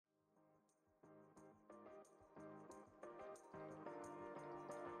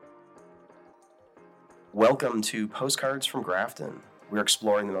Welcome to Postcards from Grafton. We're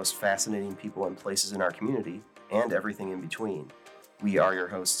exploring the most fascinating people and places in our community, and everything in between. We are your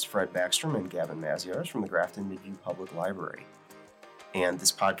hosts, Fred Backstrom and Gavin Maziars from the Grafton Midview Public Library. And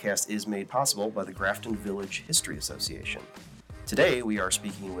this podcast is made possible by the Grafton Village History Association. Today, we are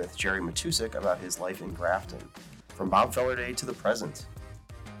speaking with Gerry Matusik about his life in Grafton, from Bob Feller Day to the present.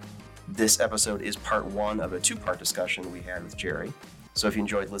 This episode is part one of a two-part discussion we had with Gerry. So if you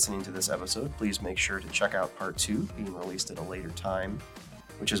enjoyed listening to this episode, please make sure to check out part two, being released at a later time,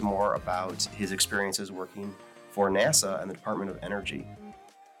 which is more about his experiences working for NASA and the Department of Energy.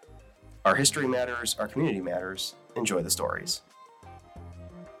 Our history matters, our community matters. Enjoy the stories.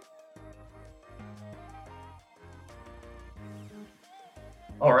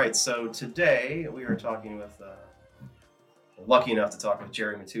 All right, so today we are talking with, lucky enough to talk with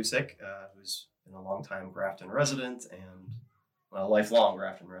Gerry Matusik, who's been a longtime Grafton resident and a lifelong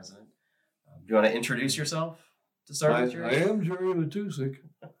Grafton resident. Do you want to introduce yourself to start with, Gerry? I am Gerry Matusik,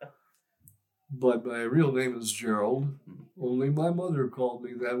 but my real name is Gerald. Only my mother called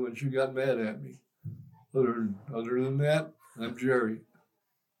me that when she got mad at me. Other than that, I'm Gerry.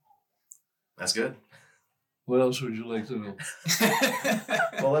 That's good. What else would you like to know?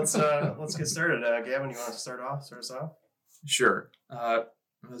 Well, let's get started. Gavin, you want to start us off? Sure.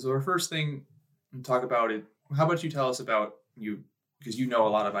 So our first thing to talk about it. How about you tell us about you, because you know a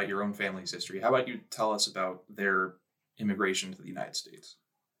lot about your own family's history. How about you tell us about their immigration to the United States?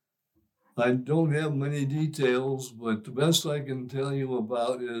 I don't have many details, but the best I can tell you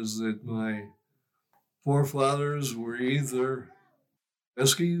about is that my forefathers were either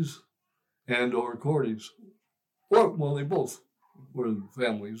Eskies and or Cordies. Well, they both were the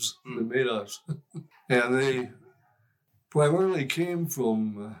families that made us. And they primarily came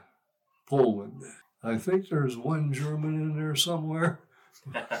from Poland. I think there's one German in there somewhere.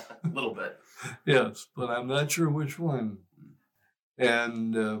 A little bit. Yes, but I'm not sure which one.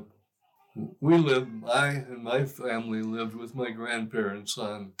 And I and my family lived with my grandparents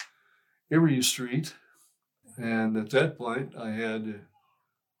on Erie Street. And at that point, I had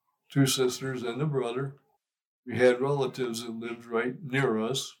two sisters and a brother. We had relatives that lived right near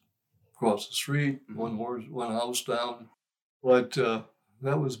us, across the street, one house down. But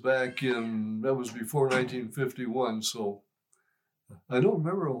that was before 1951, so I don't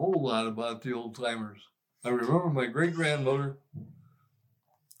remember a whole lot about the old timers. I remember my great-grandmother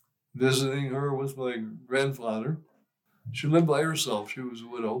visiting her with my grandfather. She lived by herself. She was a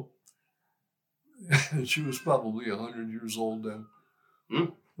widow. And she was probably 100 years old then.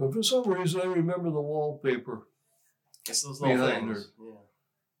 But for some reason, I remember the wallpaper. It's those little things. Yeah.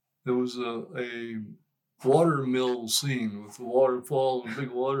 There was a water mill scene with the waterfall and a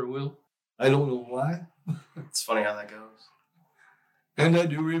big water wheel. I don't know why. It's funny how that goes. And I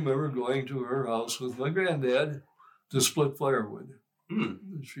do remember going to her house with my granddad to split firewood.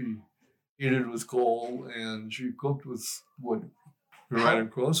 She heated with coal and she cooked with wood. Right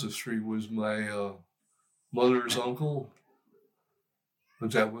across the street was my mother's uncle,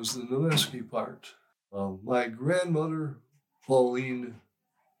 but that was the Noveski part. My grandmother, Pauline,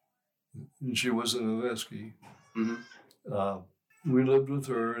 and she was a Noveski. We lived with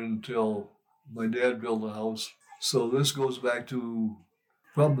her until my dad built a house. So this goes back to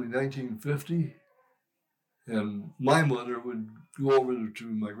probably 1950. And my mother would go over to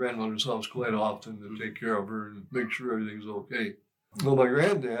my grandmother's house quite often to take care of her and make sure everything's okay. Well, my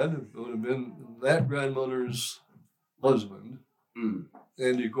granddad would have been that grandmother's husband,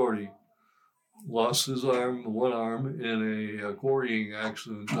 Andy Cordy. Lost one arm in a quarrying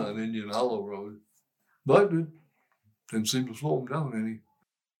accident on Indian Hollow Road. But it didn't seem to slow him down any.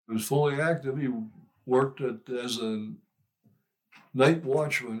 He was fully active. He worked as a night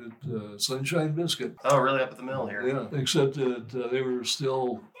watchman at Sunshine Biscuit. Oh, really? Up at the mill here? Yeah, except that they were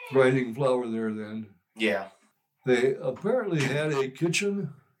still grinding flour there then. Yeah. They apparently had a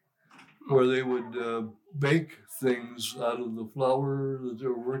kitchen where they would bake things out of the flour that they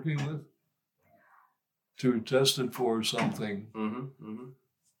were working with to test it for something.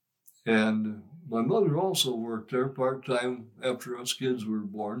 And my mother also worked there part-time after us kids were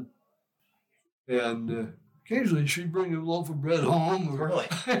born. And occasionally she'd bring a loaf of bread home.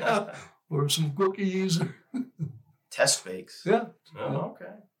 Or some cookies. Test bakes? Yeah. Oh, okay.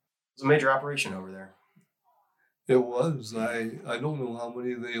 It was a major operation over there. It was. I don't know how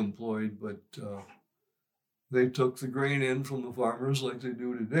many they employed, but they took the grain in from the farmers like they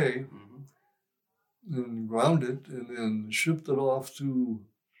do today. And ground it and then shipped it off to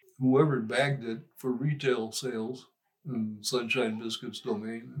whoever bagged it for retail sales in Sunshine Biscuit's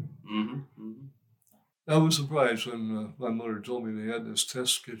domain. I was surprised when my mother told me they had this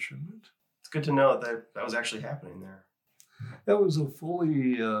test kitchen. good to know that that was actually happening there. That was a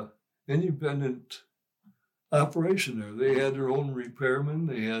fully independent operation there. They had their own repairmen,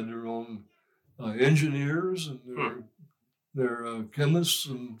 they had their own engineers, and their chemists,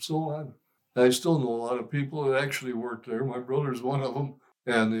 and so on. I still know a lot of people that actually worked there. My brother's one of them.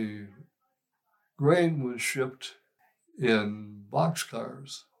 And the grain was shipped in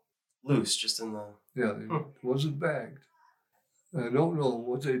boxcars. Loose, just in the... Yeah, it wasn't bagged. I don't know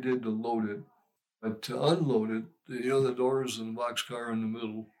what they did to load it, but to unload it, the doors in the boxcar in the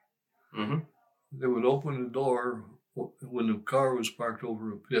middle, Mm-hmm. they would open the door when the car was parked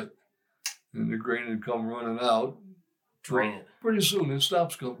over a pit, and the grain would come running out. Drain it. Pretty soon it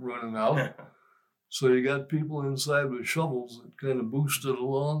stops running out. So you got people inside with shovels that kind of boosted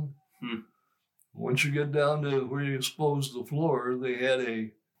along. Once you get down to where you expose the floor, they had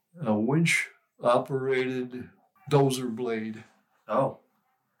a winch-operated dozer blade. Oh.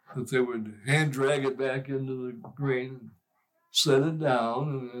 That they would hand drag it back into the grain, set it down,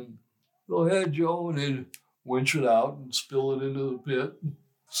 and then go ahead, Joe, and they'd winch it out and spill it into the pit.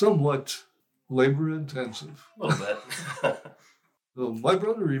 Somewhat labor-intensive. A little bit. So my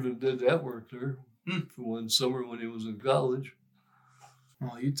brother even did that work there for one summer when he was in college.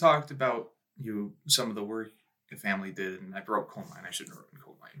 Well, you talked about some of the work the family did, and I broke coal mine. I shouldn't have written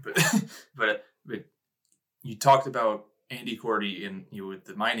coal mine, but you talked about Andy Cordy with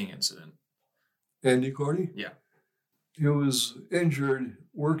the mining incident. Andy Cordy? Yeah. He was injured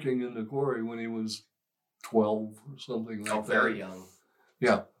working in the quarry when he was 12 or something like that. Oh, very young.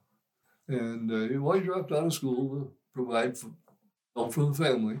 Yeah. And he dropped out of school to provide help for the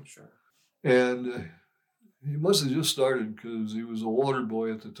family. Sure. And he must have just started because he was a water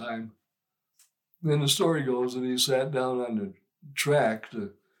boy at the time. Then the story goes that he sat down on the track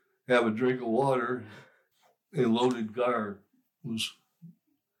to have a drink of water. A loaded car was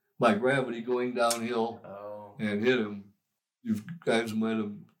by gravity going downhill and hit him. You guys might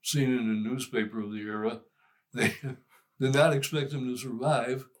have seen it in the newspaper of the era. They did not expect him to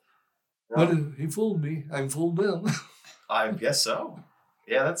survive. No. But he fooled me. I fooled them. I guess so.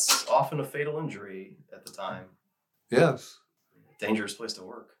 Yeah, that's often a fatal injury at the time. Yes. Dangerous place to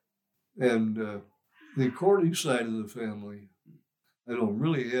work. And the Cordy side of the family, I don't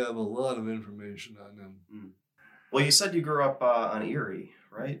really have a lot of information on them. Well, you said you grew up on Erie,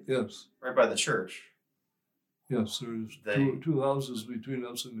 right? Yes. Right by the church. Yes, there's two houses between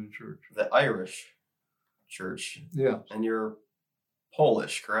us and the church. The Irish church. Yeah. And you're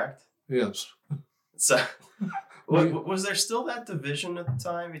Polish, correct? Yes. So, was there still that division at the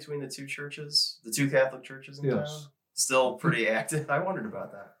time between the two churches, the two Catholic churches in town? Still pretty active? I wondered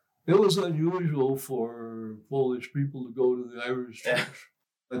about that. It was unusual for Polish people to go to the Irish church.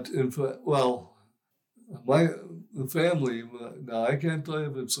 But in fact, the family, now I can't tell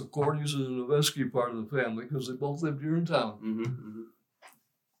you if it's the Cordys or the Noveski part of the family because they both lived here in town. Mm-hmm.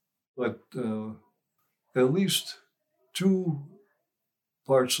 But at least two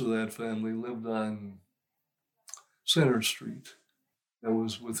parts of that family lived on Center Street. That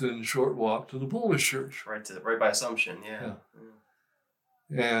was within a short walk to the Polish church. Right by Assumption, yeah.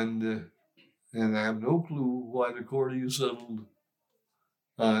 And I have no clue why the Cordys settled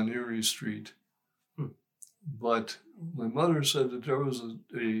on Erie Street. But my mother said that there was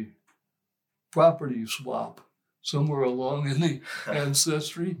a property swap somewhere along in the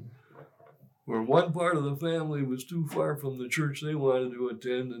ancestry where one part of the family was too far from the church they wanted to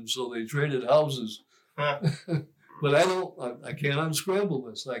attend, and so they traded houses. But I can't unscramble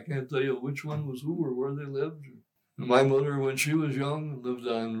this. I can't tell you which one was who or where they lived. My mother, when she was young, lived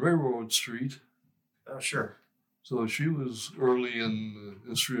on Railroad Street. Oh, sure. So she was early in the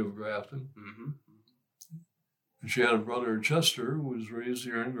history of Grafton. Mm-hmm. And she had a brother, Chester, who was raised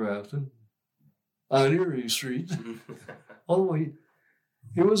here in Grafton on Erie Street. Although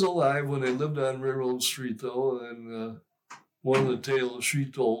he was alive when they lived on Railroad Street, though, and one of the tales she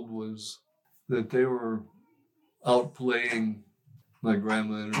told was that they were out playing, my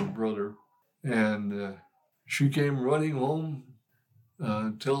grandma and her brother, and she came running home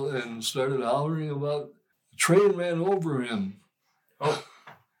and started hollering about the train ran over him. Oh.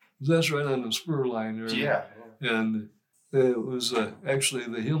 That's right on the spur line there. Yeah. And it was actually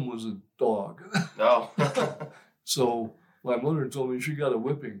the hymn was a dog. Oh. So my mother told me she got a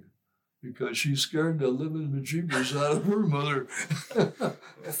whipping because she scared the living bejeebers out of her mother.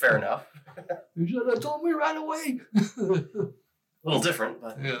 Fair enough. She said, "I told me right away." A little different,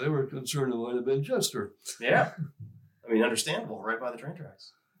 but yeah, they were concerned it might have been Chester. Yeah, I mean, understandable, right by the train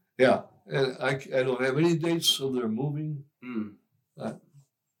tracks. Yeah, and I don't have any dates of their moving. I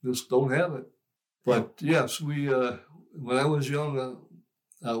just don't have it. But yes, we when I was young,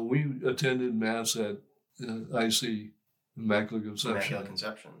 We attended Mass at IC, Immaculate Conception. Immaculate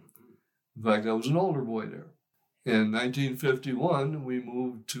Conception. In fact, I was an older boy there. In 1951, we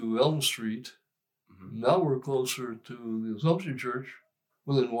moved to Elm Street. Mm-hmm. Now we're closer to the Assumption Church,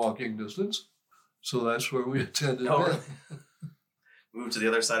 within walking distance. So that's where we attended. Oh, really? Moved to the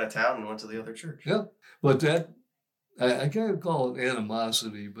other side of town and went to the other church. Yeah, but that, I can't call it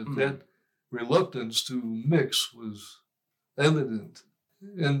animosity, but that reluctance to mix was evident.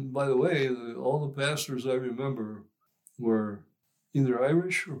 And by the way, all the pastors I remember were either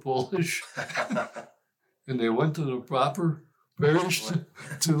Irish or Polish, and they went to the proper parish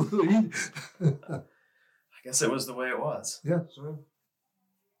to lead. I guess it was the way it was. Yeah.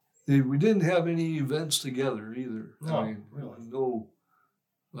 We didn't have any events together either. No, I mean, really.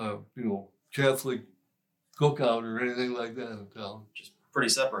 No, Catholic cookout or anything like that in town. Just pretty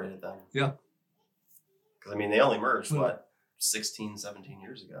separated then. Yeah. Because, I mean, they only merged, 16, 17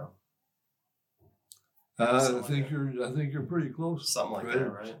 years ago? I think you're pretty close. Something like that,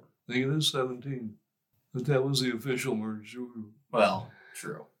 right? I think it is 17. But that was the official merge. Well,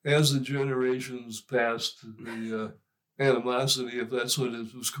 true. As the generations passed, the animosity, if that's what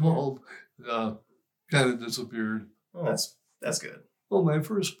it was called, kind of disappeared. Well, that's good. Well, my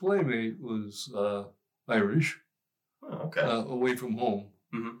first playmate was Irish. Oh, okay. Away from home.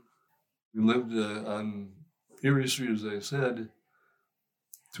 Mm-hmm. We lived on Erie Street, as I said,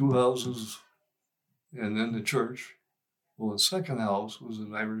 2 houses, and then the church. Well, the second house was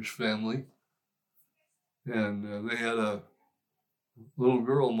an Irish family, and they had a little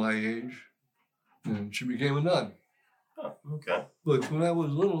girl my age, and she became a nun. Oh, okay. But when I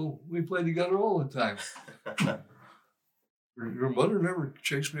was little, we played together all the time. Your mother never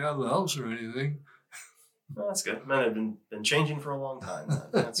chased me out of the house or anything. Oh, that's good. Men have been changing for a long time.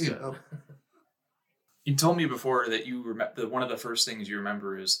 That's good. You told me before that one of the first things you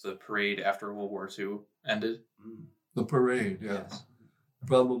remember is the parade after World War II ended. The parade, yes.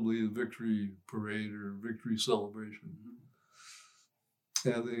 Probably the victory parade or victory celebration.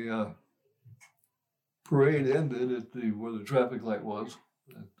 Yeah, the parade ended at where the traffic light was,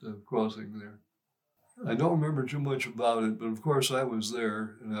 at the crossing there. I don't remember too much about it, but of course I was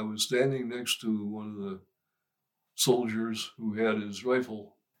there, and I was standing next to one of the soldiers who had his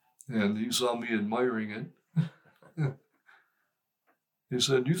rifle, and he saw me admiring it. He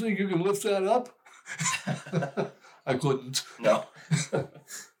said, "Do you think you can lift that up?" I couldn't. No.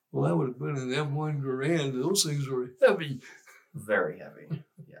 Well, that would have been an M1 Garand. Those things were heavy. Very heavy,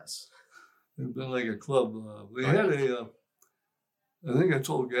 yes. It'd been like a club. They had I think I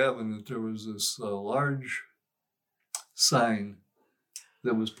told Gavin that there was this large sign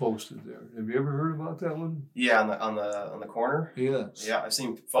that was posted there. Have you ever heard about that one? Yeah, on the corner. Yes. Yeah, I've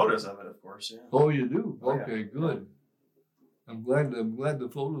seen photos of it, of course. Yeah. Oh, you do? Oh, okay, yeah. good. I'm glad the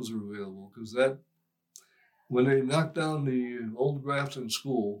photos are available, because when they knocked down the old Grafton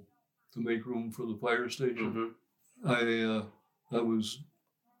school to make room for the fire station, I was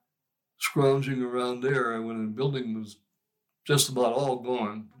scrounging around there when the building was just about all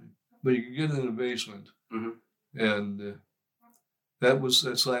gone, but you could get in the basement, and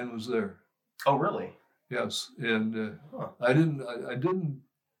that sign was there. Oh, really? Yes, and I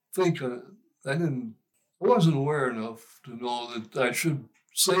wasn't aware enough to know that I should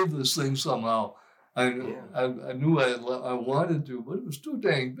save this thing somehow. I knew I wanted to, but it was too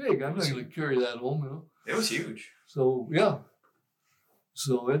dang big. I'm not going to carry that home, It was huge. So, yeah.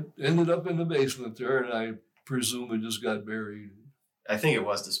 So it ended up in the basement there, and I presume it just got buried. I think it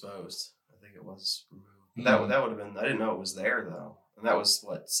was disposed. I think it was removed. That would have been, I didn't know it was there, though. And that was,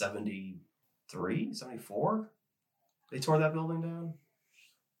 73, 74? They tore that building down?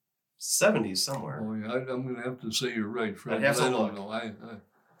 70s somewhere. Oh, yeah, I'm going to have to say you're right, Fred. I'd have to I look. don't know. I'd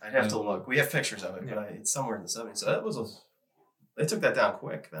have to look. We have pictures of it, but it's somewhere in the 70s. So they took that down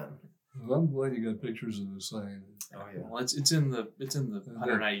quick then. Well, I'm glad you got pictures of the sign. Oh yeah. Well, it's in the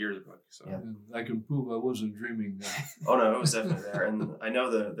 190 years book. So yeah. I can prove I wasn't dreaming that. Oh no, it was definitely there, and I know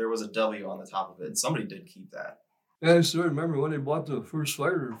there was a W on the top of it, and somebody did keep that. Yeah, I still remember when they bought the first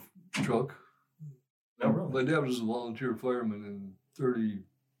fire truck. No, really. My dad was a volunteer fireman in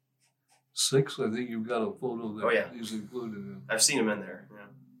 '36. I think you've got a photo that he's included in. I've seen him in there. Yeah.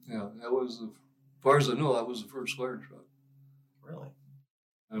 Yeah, that was, as far as I know, that was the first fire truck. Really?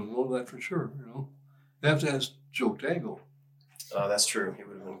 I don't know that for sure, You have to ask Joe Tango. Oh, that's true.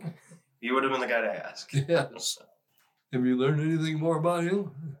 He would have been the guy to ask. Yes. Have you learned anything more about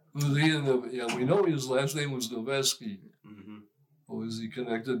him? Was he we know his last name was Noveski. Oh, is he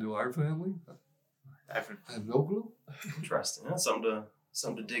connected to our family? I have no clue. Interesting. That's something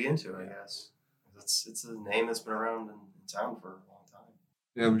to dig into, I guess. It's a name that's been around in town for a long time.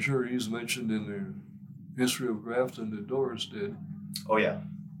 Yeah, I'm sure he's mentioned in the history of Grafton that Doris did. Oh, yeah.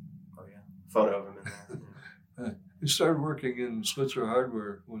 Photo of him in there. Yeah. I started working in Switzer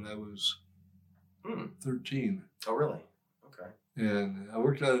Hardware when I was 13. Oh, really? Okay. And I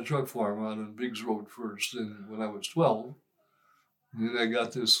worked on a truck farm out on Biggs Road first, and when I was 12, and then I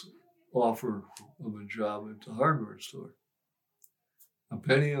got this offer of a job at the hardware store. A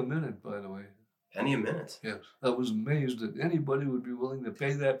penny a minute, by the way. Penny a minute? Yes. I was amazed that anybody would be willing to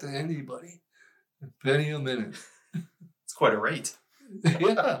pay that to anybody. A penny a minute. It's quite a rate.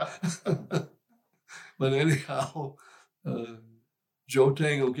 Yeah. But anyhow, Joe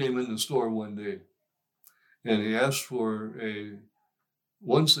Tango came in the store one day, and he asked for a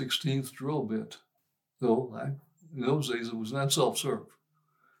 1/16 drill bit. So in those days, it was not self-serve.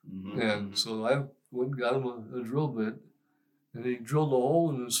 Mm-hmm. And so I went and got him a drill bit, and he drilled a hole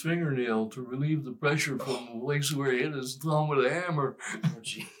in his fingernail to relieve the pressure from the place where he hit his thumb with a hammer. Oh,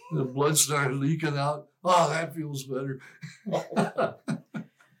 gee. The blood started leaking out. Oh, that feels better.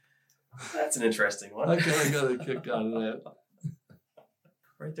 That's an interesting one. I kind of got a kick out of that.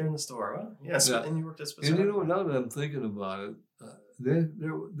 Right there in the store, huh? Yes, yeah. And you worked at Specific. And now that I'm thinking about it,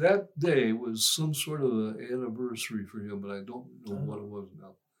 that day was some sort of an anniversary for him, but I don't know what it was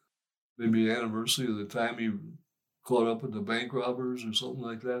now. Maybe an anniversary of the time he caught up with the bank robbers or something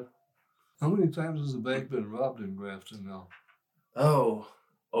like that. How many times has the bank been robbed in Grafton now? Oh,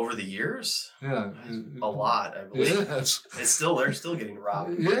 over the years? Yeah. A lot, I believe. Yes. They're still getting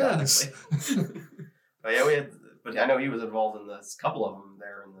robbed. Yes. But yeah, but I know he was involved in a couple of them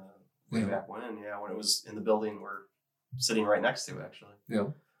there in the way back when it was in the building we're sitting right next to, actually. Yeah.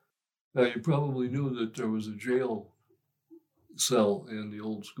 Now, you probably knew that there was a jail cell in the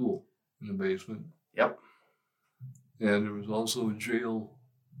old school in the basement. Yep. And there was also a jail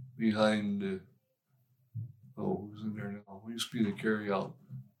behind, who's in there now? We used to be the carry-out.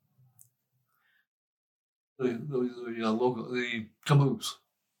 The caboose.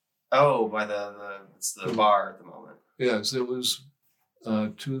 Oh, by it's the bar at the moment. Yes, it was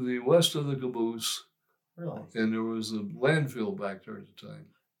to the west of the caboose. Really? And there was a landfill back there at the time.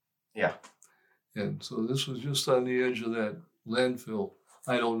 Yeah. And so this was just on the edge of that landfill.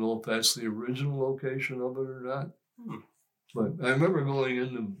 I don't know if that's the original location of it or not. But I remember going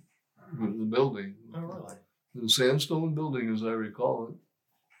into the building. Oh, really? The sandstone building, as I recall it.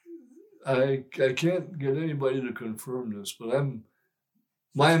 I can't get anybody to confirm this, but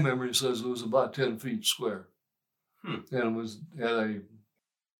my memory says it was about 10 feet square. And it had a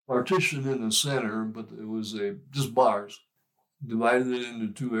partition in the center, but it was just bars, divided it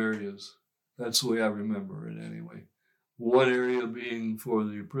into two areas. That's the way I remember it anyway. One area being for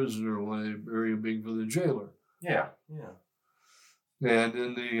the prisoner, one area being for the jailer. Yeah. And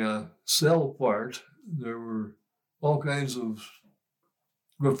in the cell part, there were all kinds of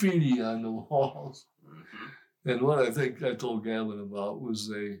graffiti on the walls. Mm-hmm. And what I think I told Gavin about was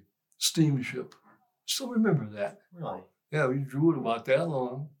a steamship. Still remember that. Really? Yeah, we drew it about that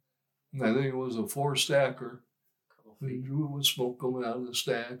long. And I think it was a 4-stacker. We drew it with smoke coming out of the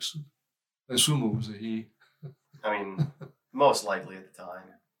stacks. I assume it was a he. I mean, most likely at the time.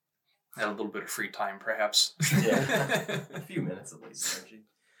 Had a little bit of free time, perhaps. Yeah, a few minutes at least.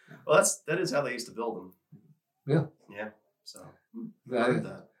 Well, that is how they used to build them. Yeah. Yeah. So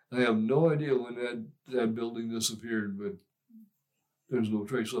I have no idea when that building disappeared, but there's no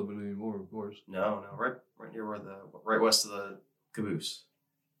trace of it anymore, of course. No, right near right west of the caboose.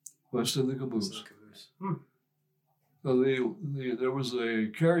 West of the caboose. So there was a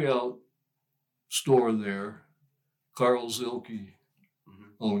carry-out store there. Carl Zilke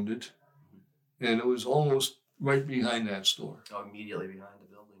owned it, and it was almost right behind that store. Oh, immediately behind the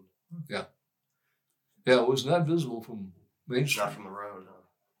building. Yeah. Yeah, it was not visible from Main Street. Not from the road,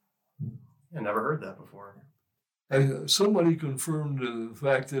 huh? I never heard that before. Somebody confirmed the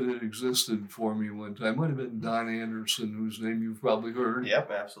fact that it existed for me one time. Might have been Don Anderson, whose name you've probably heard. Yep,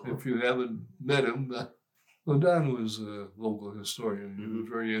 absolutely. If you haven't met him. Well, Don was a local historian. He was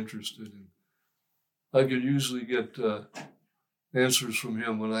very interested. I could usually get answers from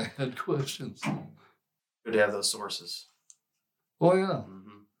him when I had questions. Good to have those sources. Oh, yeah.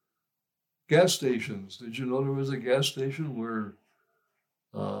 Mm-hmm. Gas stations. Did you know there was a gas station where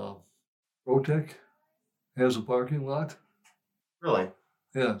Protec has a parking lot? Really?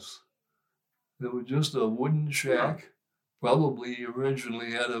 Yes. It was just a wooden shack. Probably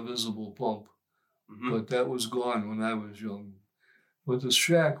originally had a visible pump, but that was gone when I was young. But the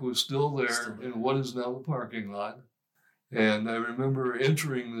shack was still there in what is now the parking lot. And I remember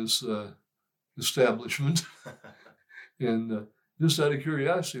entering this establishment and just out of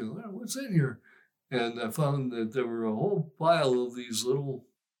curiosity, what's in here? And I found that there were a whole pile of these little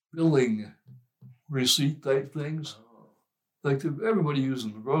billing receipt type things. Like everybody used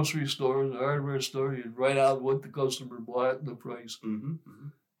in the grocery store, the hardware store, you'd write out what the customer bought and the price. Mm-hmm. Mm-hmm.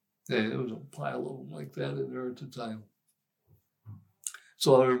 Yeah, there was a pile of them like that in there at the time.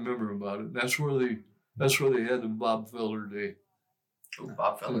 So I remember about it. That's where they had the Bob Feller Day. Oh,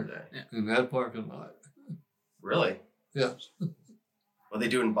 Bob Feller Day. In that parking lot. Really? Yes. What are they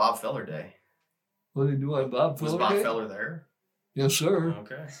doing Bob Feller Day? What did they do on Bob Feller Day? Was Bob Feller there? Yes, sir.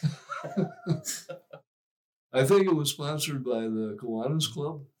 Okay. I think it was sponsored by the Kiwanis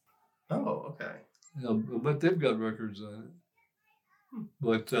Club. Oh, okay. But they've got records on it.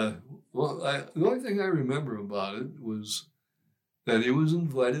 But the only thing I remember about it was that he was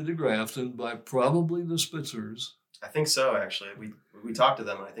invited to Grafton by probably the Spitzers. I think so, actually. We talked to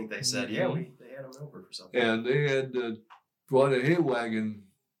them, and I think they said, yeah, they had him over for something. And they had brought a hay wagon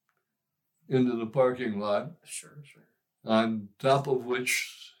into the parking lot. Sure. On top of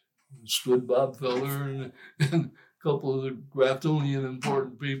which stood Bob Feller and a couple of the Graftonian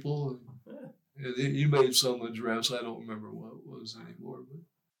important people. And he made some address. I don't remember what it was anymore, but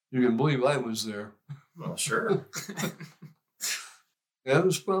you can believe I was there. Well, sure. That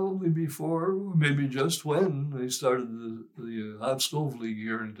was probably before, or maybe just when they started the hot stove league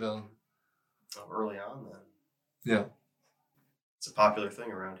here in town. Oh, early on then. Yeah. It's a popular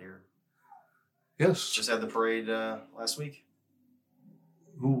thing around here. Yes. Just had the parade last week.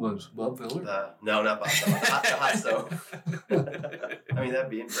 Who was? Bob Feller? No, not Bob Feller. The hot stove. I mean,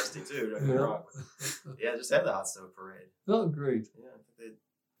 that'd be interesting too. Don't get me wrong. Yeah, just had the hot stove parade. Oh, great.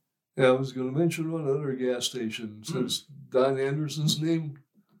 Yeah, I was going to mention one other gas station since Don Anderson's name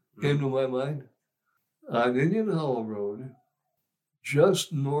came to my mind. On Indian Hollow Road,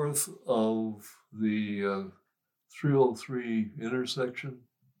 just north of the 303 intersection.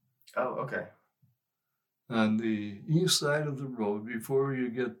 Oh, okay. On the east side of the road, before you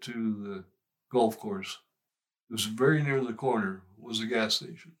get to the golf course, it was very near the corner, was a gas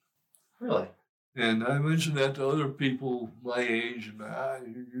station. Really? And I mentioned that to other people my age,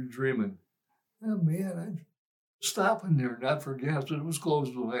 and you're dreaming. Oh, man, I'd stop in there, not for gas, but it was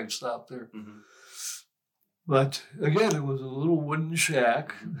closed when I stopped there. Mm-hmm. But again, it was a little wooden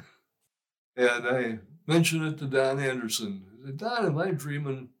shack. And I mentioned it to Don Anderson. I said, Don, am I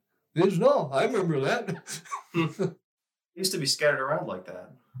dreaming? He said, no, I remember that. They used to be scattered around like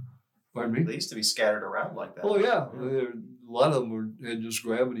that. Pardon me? They used to be scattered around like that. Oh, yeah. A lot of them had just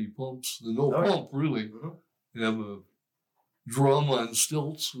gravity pumps. No pump, really. Mm-hmm. You have a drum on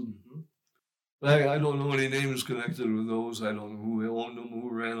stilts. And I don't know any names connected with those. I don't know who owned them, who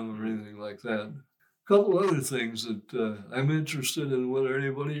ran them, or anything like that. A couple other things that I'm interested in, whether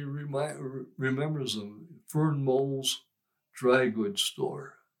anybody remembers them. Fern Mole's dry goods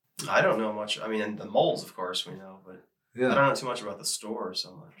store. I don't know much. I mean, the moles, of course, we know, but I don't know too much about the store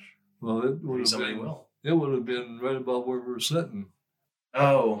so much. Well, it would have been right about where we're sitting.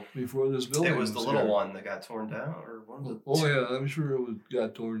 Oh, before this building. It was the little one that got torn down, or one of the. Oh yeah, I'm sure it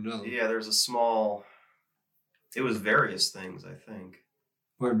got torn down. Yeah, there's a small. It was various things, I think.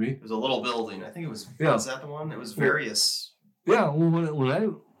 Pardon me. It was a little building. I think it was. Yeah. Was that the one? It was various. Yeah. Well, when I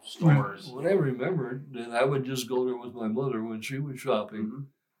stores. When I remembered, then I would just go there with my mother when she was shopping. Mm-hmm.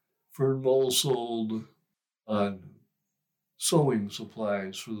 Fern Mole sold sewing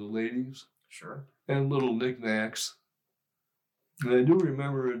supplies for the ladies. Sure. And little knickknacks. And I do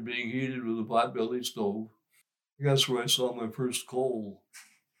remember it being heated with a pot-bellied stove. That's where I saw my first coal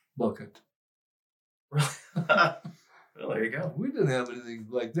bucket. Well, there you go. We didn't have anything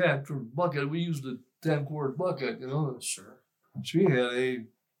like that for bucket. We used a 10-quart bucket, you know. Sure. She had a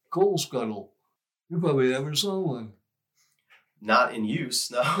coal scuttle. You probably never saw one. Not in use,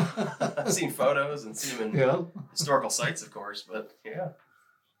 no. I've seen photos and seen them in historical sites, of course, but yeah.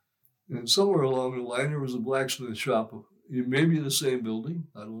 And somewhere along the line, there was a blacksmith shop. It may be the same building.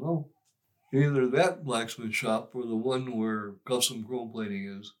 I don't know. Either that blacksmith shop or the one where custom chrome plating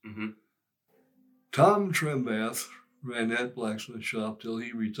is. Mm-hmm. Tom Trembath ran that blacksmith shop till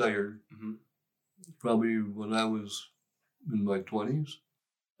he retired, probably when I was in my 20s.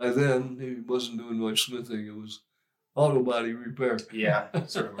 And then he wasn't doing much smithing. It was auto body repair. Yeah,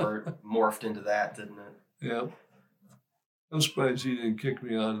 sort of morphed into that, didn't it? Yeah. I'm surprised he didn't kick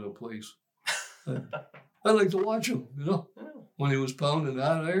me out of the place. I like to watch him, you know. Yeah. When he was pounding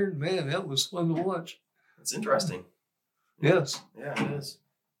hot iron, man, that was fun to watch. It's interesting. Yes. Yeah, it is.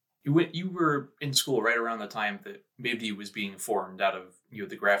 You were in school right around the time that MIBD was being formed out of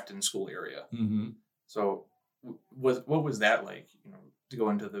the Grafton school area. Mm-hmm. So, what was that like? To go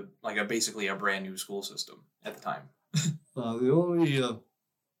into basically a brand new school system at the time. The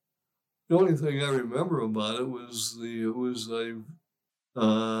The only thing I remember about it was there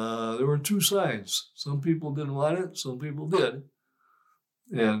were two sides. Some people didn't want it, some people did.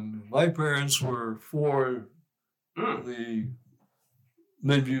 And my parents were for the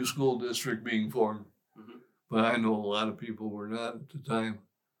Midview School District being formed. But I know a lot of people were not at the time.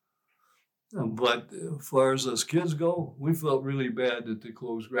 But as far as us kids go, we felt really bad that they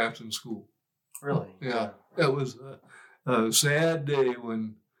closed Grafton School. Really? Yeah. That was a sad day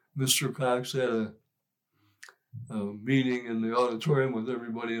when Mr. Cox had a meeting in the auditorium with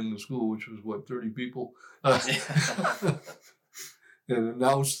everybody in the school, which was, 30 people, and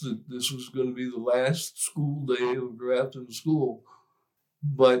announced that this was going to be the last school day of Grafton School.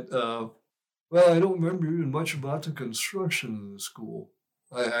 But, I don't remember even much about the construction of the school.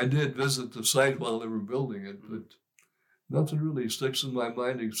 I did visit the site while they were building it, but nothing really sticks in my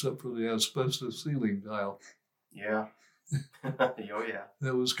mind except for the asbestos ceiling tile. Yeah. Oh, yeah.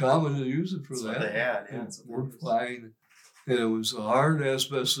 That was common to use it for That's that. what they had, yeah. It worked fine. And it was a hard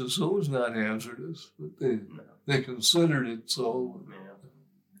asbestos, so it was not hazardous, but they considered it so. Yeah.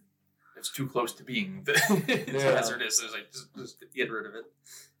 It's too close to being hazardous. It's like, just get rid of it.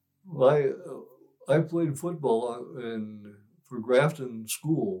 Well, I played football for Grafton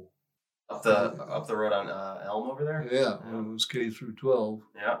School. Up the road on Elm over there? Yeah, when it was K through 12.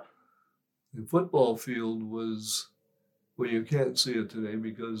 Yeah. The football field was, you can't see it today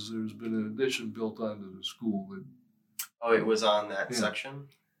because there's been an addition built onto the school. Oh, it was on that section?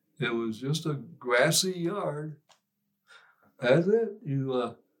 It was just a grassy yard. That's it.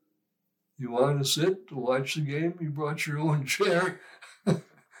 You wanted to sit to watch the game, you brought your own chair.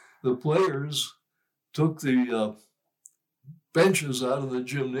 The players took the benches out of the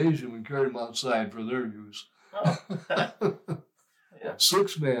gymnasium and carried them outside for their use. Oh. Yeah.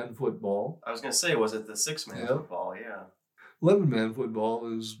 6-man football. I was going to say, was it the 6-man football? Yeah. 11-man football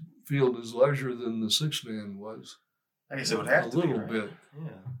field is larger than the 6-man was. I guess it would have to be, a little bit.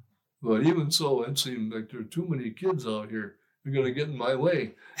 Yeah. But even so, it seemed like there are too many kids out here. They're going to get in my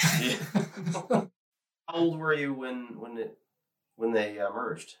way. Yeah. How old were you when they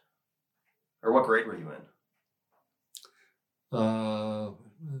merged? Or what grade were you in?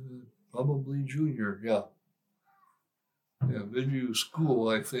 Probably junior, yeah. Yeah, Midview School,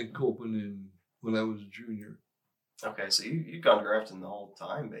 I think, opened when I was a junior. Okay, so you'd gone to Grafton the whole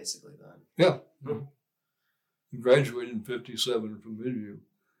time, basically, then. Yeah. Mm-hmm. Graduated in 57 from Midview.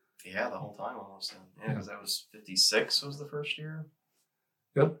 Yeah, the whole time almost then. Yeah, because that was 56 was the first year?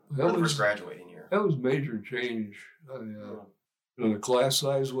 Yep. That was the first graduating year. That was major change. The class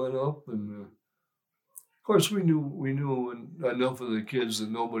size went up, and of course we knew enough of the kids that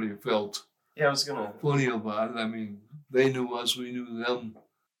nobody felt funny about it. I mean, they knew us, we knew them.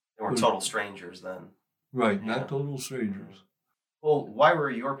 They weren't total strangers then. Right, not total strangers. Well, why were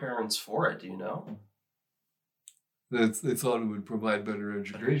your parents for it, do you know? They thought it would provide better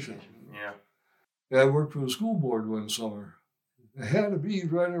education. Yeah. I worked for the school board one summer. It had to be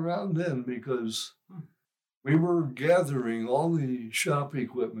right around then because we were gathering all the shop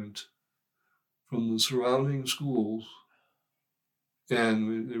equipment from the surrounding schools,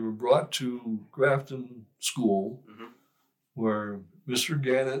 and they were brought to Grafton School, where Mr.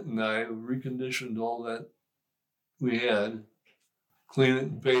 Gannett and I reconditioned all that we had, clean it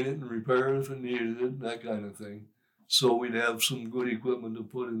and paint it and repair it if it needed it, that kind of thing. So we'd have some good equipment to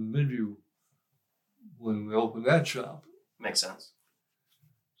put in Midview when we opened that shop. Makes sense.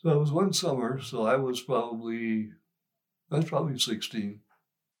 So it was one summer, so I was probably 16.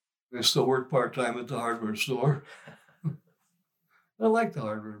 I still worked part-time at the hardware store. I liked the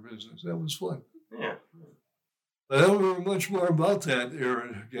hardware business. That was fun. Yeah. But I don't remember much more about that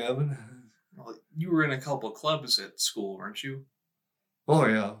era, Gavin. Well, you were in a couple clubs at school, weren't you? Oh,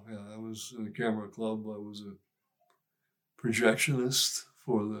 yeah. I was in a camera club. I was a projectionist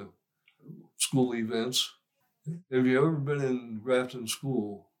for the school events. Have you ever been in Grafton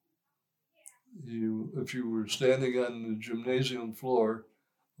School? If you were standing on the gymnasium floor,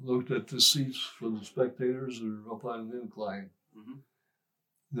 looked at the seats for the spectators that are up on an incline,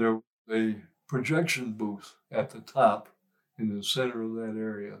 there was a projection booth at the top in the center of that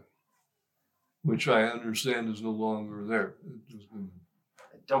area, which I understand is no longer there.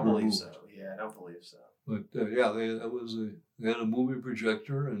 I don't believe so. Yeah, I don't believe so. But they had a movie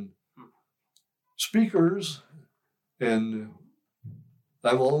projector and speakers, and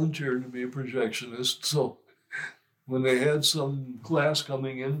I volunteered to be a projectionist. So when they had some class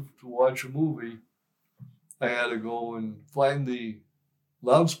coming in to watch a movie, I had to go and find the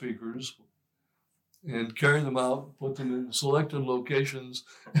loudspeakers and carry them out, put them in selected locations,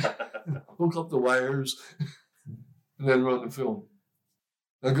 hook up the wires, and then run the film.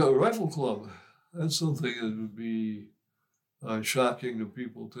 I got a rifle club. That's something that would be shocking to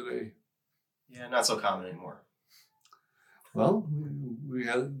people today. Yeah, not so common anymore. Well, we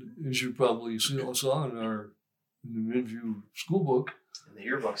had, as you probably saw in the Midview school book. In the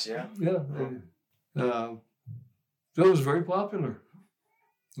yearbooks, yeah. Yeah. That was very popular.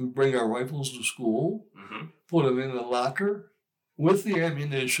 We bring our rifles to school, put them in the locker with the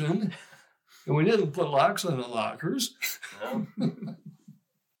ammunition, and we didn't put locks on the lockers. No.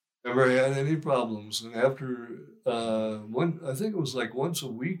 Never had any problems. And after I think it was like once a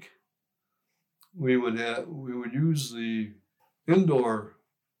week, we would use the indoor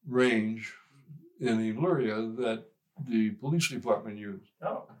range in Illyria that the police department used.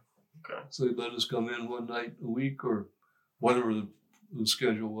 Oh, okay. So they let us come in one night a week or whatever the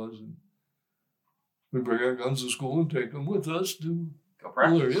schedule was, and we'd bring our guns to school and take them with us to go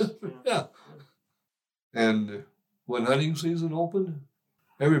practice. Illyria. Yeah. And when hunting season opened,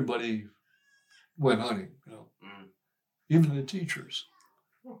 everybody went hunting, even the teachers.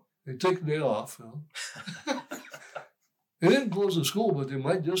 They take the day off. They didn't close the school, but they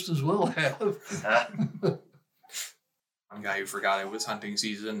might just as well have. One guy who forgot it was hunting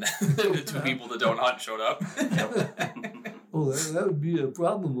season. The two people that don't hunt showed up. Well, that would be a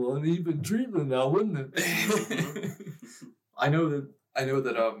problem on even treatment now, wouldn't it? I know that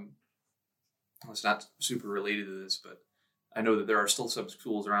it's not super related to this, but I know that there are still some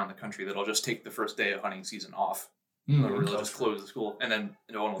schools around the country that'll just take the first day of hunting season off. Or they'll just close the school, and then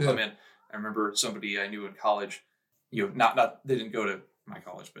no one will come in. I remember somebody I knew in college, not they didn't go to my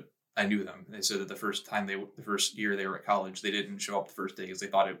college, but I knew them. They said that the first year they were at college, they didn't show up the first day because they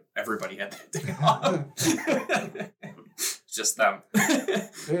thought everybody had that day off. It's just them. Hey,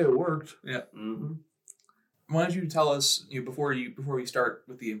 it worked. Yeah. Mm-hmm. Why don't you tell us, before we start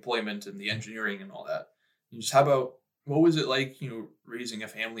with the employment and the engineering and all that, just how about what was it like, raising a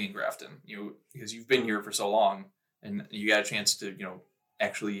family in Grafton? Because you've been here for so long, and you got a chance to,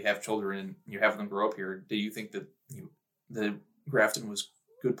 actually have children and you have them grow up here. Do you think that the Grafton was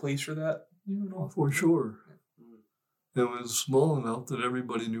a good place for that? For sure. It was small enough that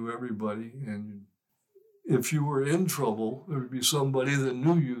everybody knew everybody, and if you were in trouble, there would be somebody that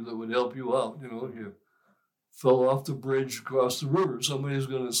knew you that would help you out. You fell off the bridge across the river, somebody's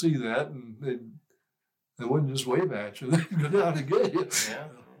going to see that, and they wouldn't just wave at you. They'd go down and get you.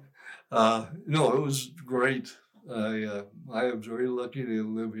 Yeah. It was great. I am very lucky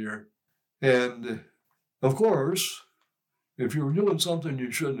to live here. And, of course, if you were doing something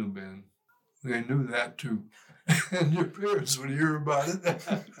you shouldn't have been, they knew that too. And your parents would hear about it.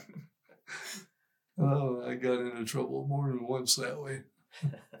 Oh, I got into trouble more than once that way.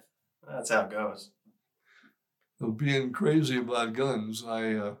 That's how it goes. Of being crazy about guns,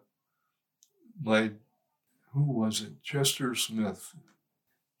 who was it? Chester Smith.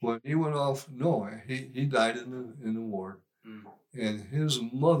 When he went off, he died in the war. And his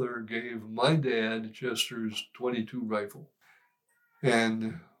mother gave my dad Chester's .22 rifle.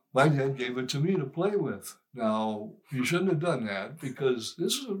 And my dad gave it to me to play with. Now, he shouldn't have done that because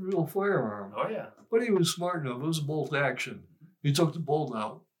this is a real firearm. Oh, yeah. But he was smart enough. It was bolt action. He took the bolt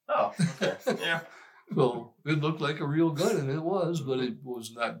out. Oh, okay. Yeah. So it looked like a real gun, and it was, but it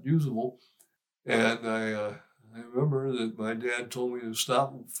was not usable. And I remember that my dad told me to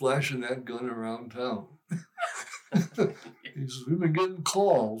stop flashing that gun around town. He says, we've been getting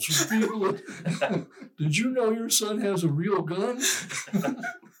calls from people. Did you know your son has a real gun?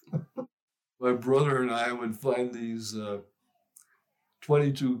 My brother and I would find these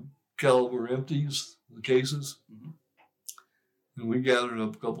 .22 caliber empties, the cases. And we gathered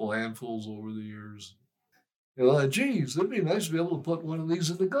up a couple handfuls over the years. Geez, it'd be nice to be able to put one of these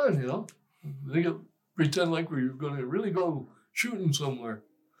in the gun, They could pretend like we were going to really go shooting somewhere.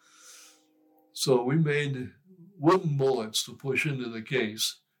 So we made wooden bullets to push into the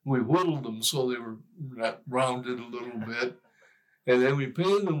case. We whittled them so they were rounded a little bit. And then we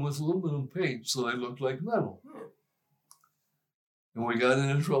painted them with aluminum paint so they looked like metal. And we got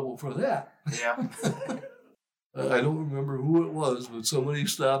into trouble for that. Yeah. I don't remember who it was, but somebody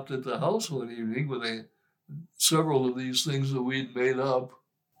stopped at the house one evening with several of these things that we'd made up.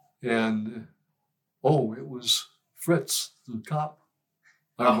 And, it was Fritz, the cop,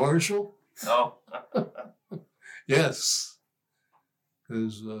 our marshal. Oh. Yes.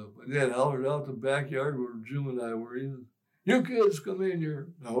 Because my dad hollered out the backyard where Jim and I were in. You kids come in here.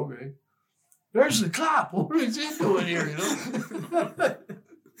 Oh, okay. There's the cop. What is he doing here,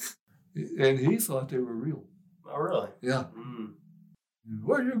 And he thought they were real. Oh, really? Yeah.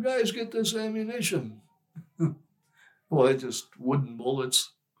 Where'd you guys get this ammunition? Well, just wooden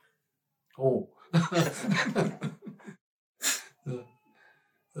bullets. Oh.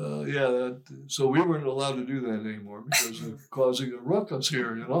 So we weren't allowed to do that anymore because of causing a ruckus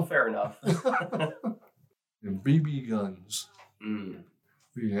here, you know. Fair enough. And BB guns. Mm.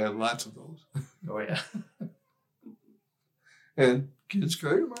 We had lots of those. Oh, yeah. And kids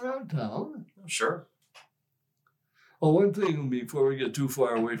carried them around town. Sure. Oh, one thing before we get too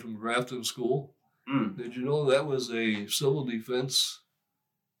far away from Grafton School, did you know that was a civil defense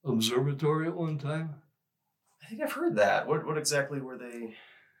observatory at one time? I think I've heard that. What exactly were they?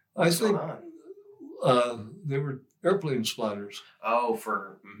 I think they were airplane spotters. Oh,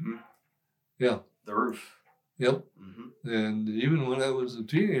 yeah, the roof. Yep. And even when I was a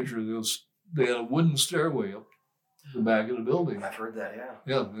teenager, they had a wooden stairway up the back of the building. I've heard that, yeah.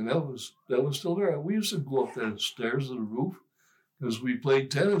 Yeah, and that was still there. We used to go up the stairs to the roof because we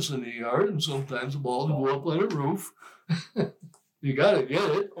played tennis in the yard, and sometimes the ball would go up on the roof. You got to get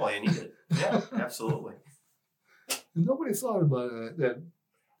it. Well, you need it. Yeah, absolutely. And nobody thought about it. That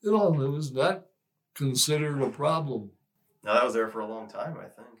it was not considered a problem. No, that was there for a long time, I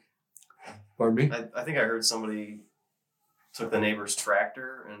think. Pardon me? I think I heard somebody took the neighbor's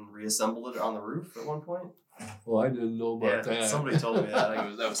tractor and reassembled it on the roof at one point. Well, I didn't know about that. Somebody told me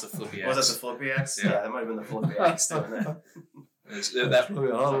that. That was the Flippy X. Was that the Flippy X? Yeah, that might have been the Flippy X doing that. That's probably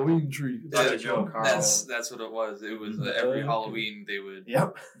a Halloween treat. That's what it was. It was every Halloween they would.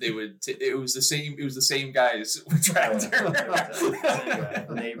 Yep. They would. It was the same. It was the same guys with tractor.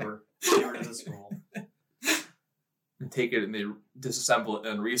 The neighbor to the school. And take it and they disassemble it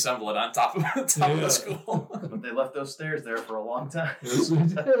and reassemble it on top of the school. But they left those stairs there for a long time. Yes, they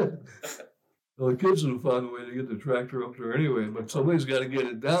did. Well, the kids would have found a way to get the tractor up there anyway, but somebody's got to get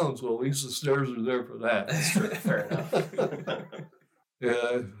it down, so at least the stairs are there for that. That's true. Fair enough.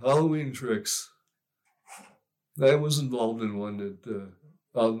 Yeah, Halloween tricks. I was involved in one that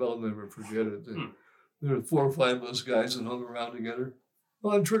I'll never forget it. There were 4 or 5 of us guys that hung around together.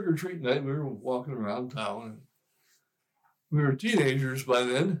 Well, on trick-or-treat night, we were walking around town. And we were teenagers by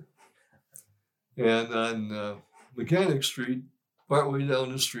then. And on Mechanic Street, partway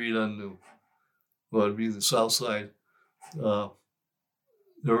down the street on it'd be the south side, there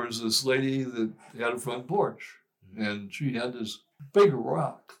was this lady that had a front porch. And she had this big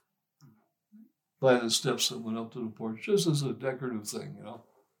rock by the steps that went up to the porch, just as a decorative thing, you know.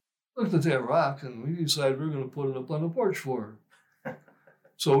 Looked at that rock, and we decided we were going to put it up on the porch for her.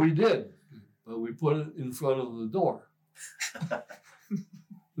 So we did, but we put it in front of the door to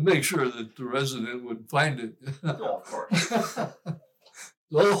make sure that the resident would find it. Oh, of course.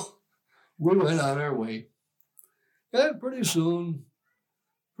 So we went on our way. And pretty soon,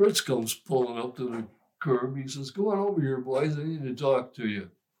 Fritz comes pulling up to the curb. He says, "Come on over here, boys. I need to talk to you."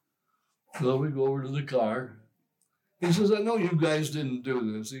 So we go over to the car. He says, "I know you guys didn't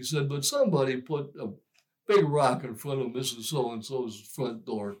do this." He said, "But somebody put a big rock in front of Mrs. So-and-so's front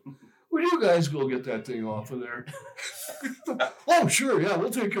door. Would you guys go get that thing off of there?" "Oh, sure, yeah,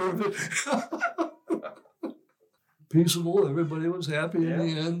 we'll take care of it." Peaceable, everybody was happy in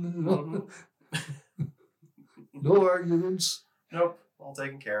the end. No arguments. Nope, all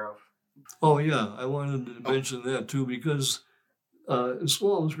taken care of. Oh, yeah, I wanted to mention that too, because as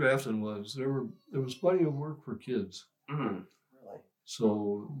small as Grafton was, there was plenty of work for kids. Really?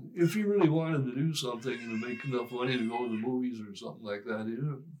 So if you really wanted to do something and to make enough money to go to the movies or something like that,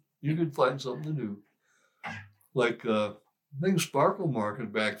 you could find something to do. Like, I think Sparkle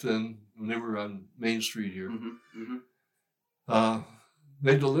Market back then, when they were on Main Street here,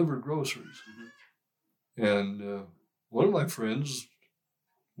 they delivered groceries. And one of my friends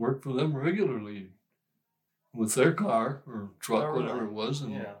worked for them regularly with their car or truck, whatever it was,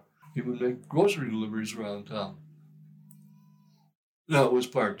 and he would make grocery deliveries around town. Now, it was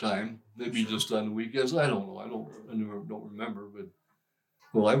part-time, maybe just on the weekends. I don't know. I don't remember. But,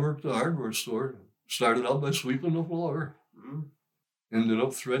 well, I worked at a hardware store. Started out by sweeping the floor. Ended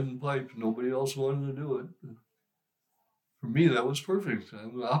up threading pipe. Nobody else wanted to do it. For me, that was perfect. I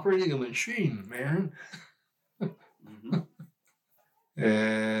was operating a machine, man.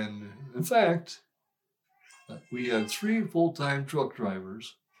 And, in fact, we had 3 full-time truck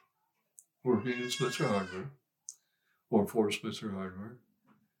drivers working at Spitzer Hardware, or for Spitzer Hardware.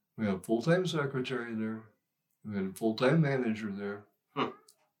 We had a full-time secretary there. We had a full-time manager there.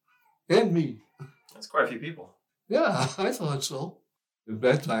 And me. That's quite a few people. Yeah, I thought so. At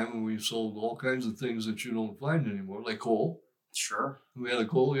that time, we sold all kinds of things that you don't find anymore, like coal. Sure. We had a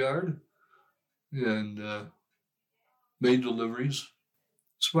coal yard and made deliveries.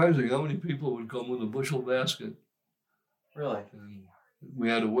 Surprising how many people would come with a bushel basket. Really? And we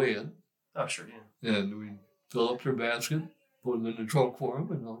had to weigh it. Oh, sure, yeah. And we fill up their basket, put it in the trunk for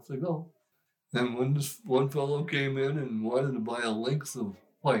them, and off they go. And when this one fellow came in and wanted to buy a length of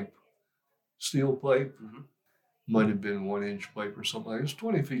pipe, steel pipe. Mm-hmm. Might have been 1-inch pipe or something. It was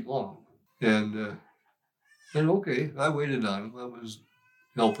 20 feet long. And okay, I waited on him. I was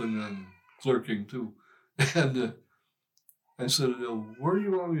helping and clerking too. And I said, where do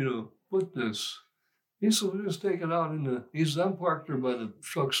you want me to put this? He said, we'll just take it out he said, I'm parked there by the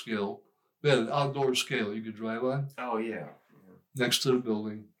truck scale. We had an outdoor scale you could drive on. Oh, yeah. Next to the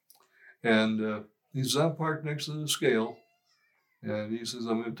building. And he says, I'm parked next to the scale. And he says,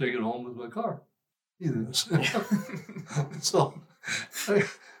 I'm going to take it home with my car. He is. So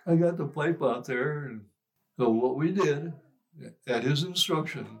I got the pipe out there. And so what we did, at his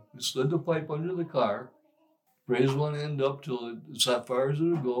instruction, we slid the pipe under the car, raised one end up till it's as far as it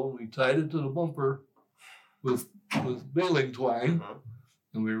would go, and we tied it to the bumper with baling twine. Mm-hmm.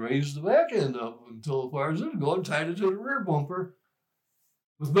 And we raised the back end up until as far as it would go and tied it to the rear bumper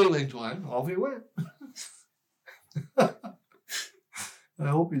with baling twine. Off he went. I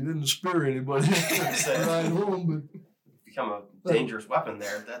hope he didn't spear anybody ride home. But become a dangerous weapon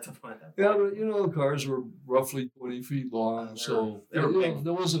there at that point. Yeah, but the cars were roughly 20 feet long, so they were big.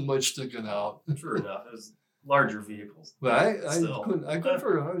 There wasn't much sticking out. True enough, it was larger vehicles. But I couldn't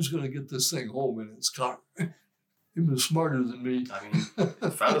figure out I was going to get this thing home in its car. He was smarter than me. I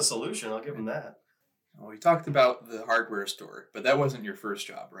mean, found a solution. I'll give him that. Well, we talked about the hardware store, but that wasn't your first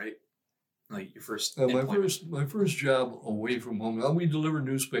job, right? Like your first. My first job away from home. Now, we delivered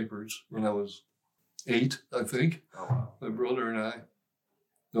newspapers when I was 8, I think. Oh, wow. My brother and I.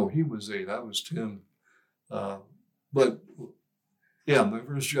 No, he was 8. I was 10. But yeah, my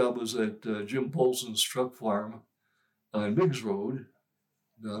first job was at Jim Polson's truck farm on Biggs Road,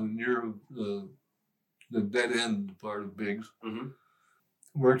 down near the dead end part of Biggs. Mm-hmm.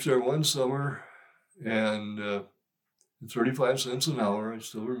 Worked there one summer, and 35 cents an hour. I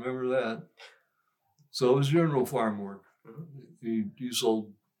still remember that. So it was general farm work. Mm-hmm. He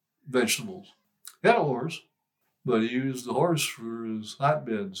sold vegetables. Had a horse, but he used the horse for his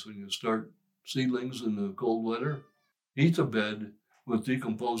hotbeds. When you start seedlings in the cold weather, eat the bed with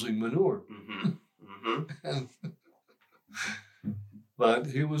decomposing manure. Mm-hmm. Mm-hmm. But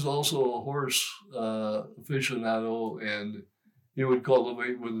he was also a horse aficionado, and he would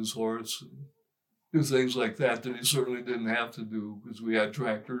cultivate with his horse, and do things like that he certainly didn't have to do because we had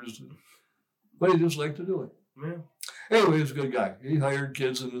tractors. But he just liked to do it. Yeah. Anyway, he was a good guy. He hired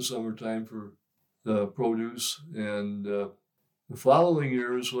kids in the summertime for the produce. And the following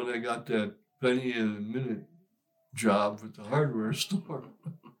year is when I got that penny a minute job at the hardware store.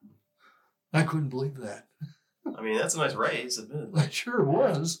 I couldn't believe that. I mean, that's a nice raise, admittedly. It sure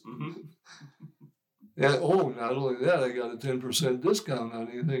was. Mm-hmm. And not only that, I got a 10% discount on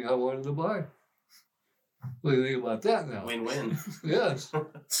anything I wanted to buy. What do you think about that now? Win-win. Yes.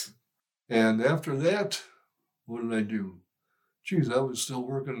 And after that, what did I do? Geez, I was still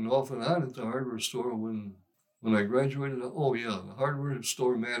working off and on at the hardware store when I graduated. Oh, yeah, the hardware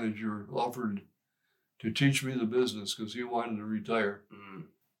store manager offered to teach me the business because he wanted to retire. Mm.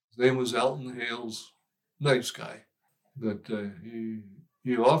 His name was Alton Hales. Nice guy. But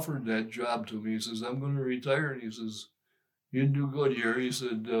he offered that job to me. He says, I'm going to retire. And he says, you do good here. He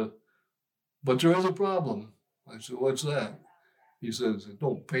said, but there is a problem. I said, what's that? He says,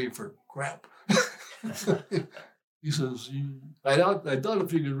 don't pay for crap. He says, I thought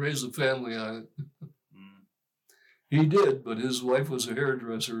if you could raise a family on it. Mm. He did, but his wife was a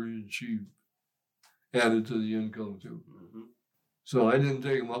hairdresser and she added to the income too. Mm-hmm. So I didn't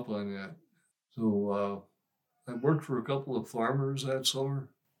take him up on that. So I worked for a couple of farmers that summer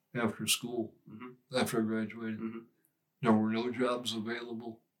after school, after I graduated. Mm-hmm. There were no jobs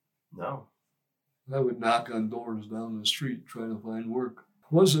available. No. I would knock on doors down the street trying to find work.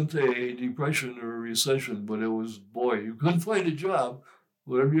 It wasn't a depression or a recession, but it was, boy, you couldn't find a job,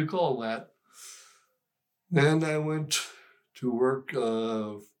 whatever you call that. Then I went to work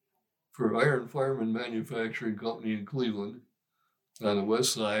for Iron Fireman Manufacturing Company in Cleveland on the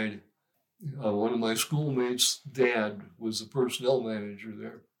west side. One of my schoolmates' dad was the personnel manager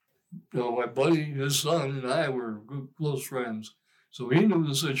there. My buddy, his son, and I were good, close friends. So he knew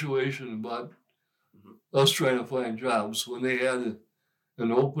the situation about us trying to find jobs. When they had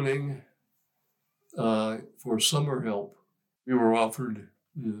an opening for summer help, we were offered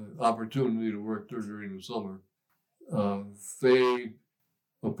the opportunity to work there during the summer. They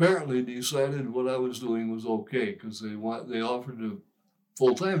apparently decided what I was doing was okay because they offered a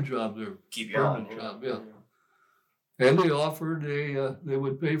full-time job there. Keep you on. Job, yeah. And they offered they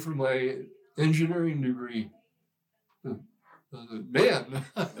would pay for my engineering degree. Man,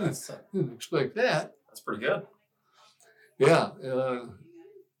 I didn't expect that. That's pretty good. Yeah.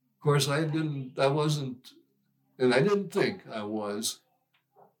 Of course, I wasn't, and I didn't think I was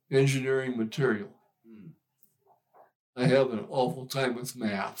engineering material. I have an awful time with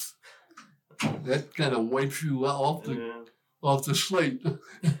math. That kind of wipes you off the slate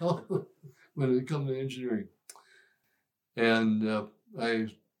when it comes to engineering. And I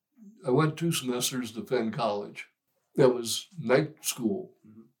went 2 semesters to Penn College. That was night school.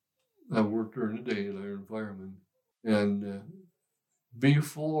 I worked during the day at Iron Fireman. And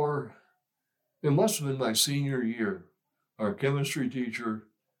before, it must have been my senior year, our chemistry teacher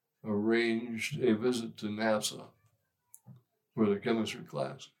arranged a visit to NASA for the chemistry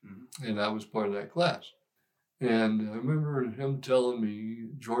class. And I was part of that class. And I remember him telling me,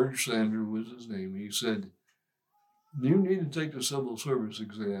 George Sander was his name, he said, you need to take the civil service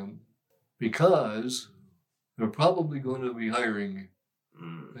exam because they're probably going to be hiring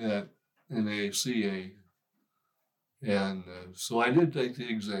at an ACA. And so I did take the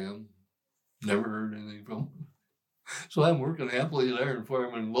exam, never heard anything from him. So I'm working happily at Iron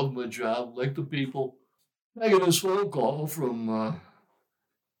Fireman, love my job, like the people. I get this phone call from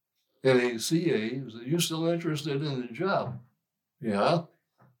NACA. He said, you still interested in the job? Yeah,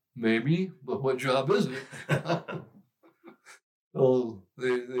 maybe, but what job is it? So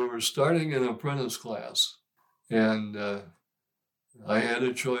they were starting an apprentice class. And I had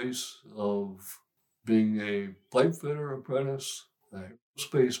a choice of being a pipe fitter apprentice,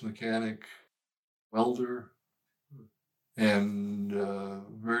 aerospace mechanic, welder, and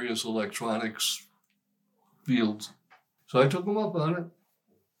various electronics fields. So I took them up on it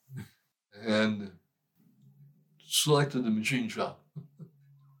and selected the machine shop.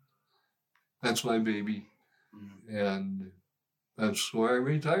 That's my baby. And that's where I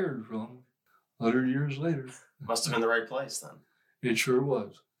retired from 100 years later. Must have been the right place then. It sure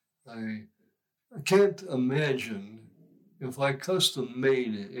was. I can't imagine if I custom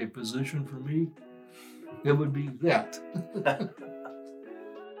made a position for me, it would be that.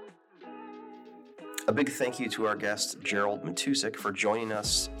 A big thank you to our guest, Gerry Matusik, for joining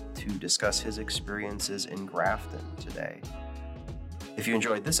us to discuss his experiences in Grafton today. If you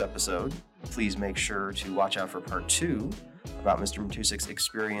enjoyed this episode, please make sure to watch out for part 2 about Mr. Matusik's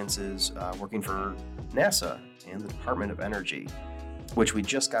experiences working for NASA and the Department of Energy, which we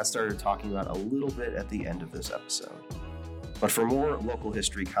just got started talking about a little bit at the end of this episode. But for more local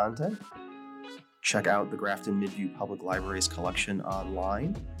history content, check out the Grafton Midview Public Library's collection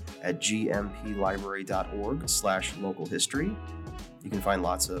online at gmplibrary.org/local history. You can find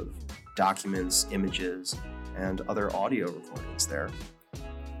lots of documents, images, and other audio recordings there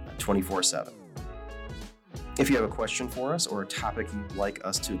 24/7. If you have a question for us or a topic you'd like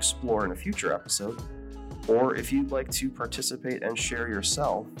us to explore in a future episode, or if you'd like to participate and share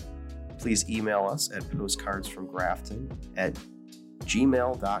yourself, please email us at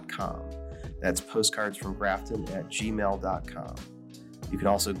postcardsfromgrafton@gmail.com. That's postcardsfromgrafton@gmail.com. You can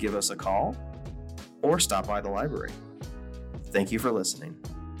also give us a call or stop by the library. Thank you for listening.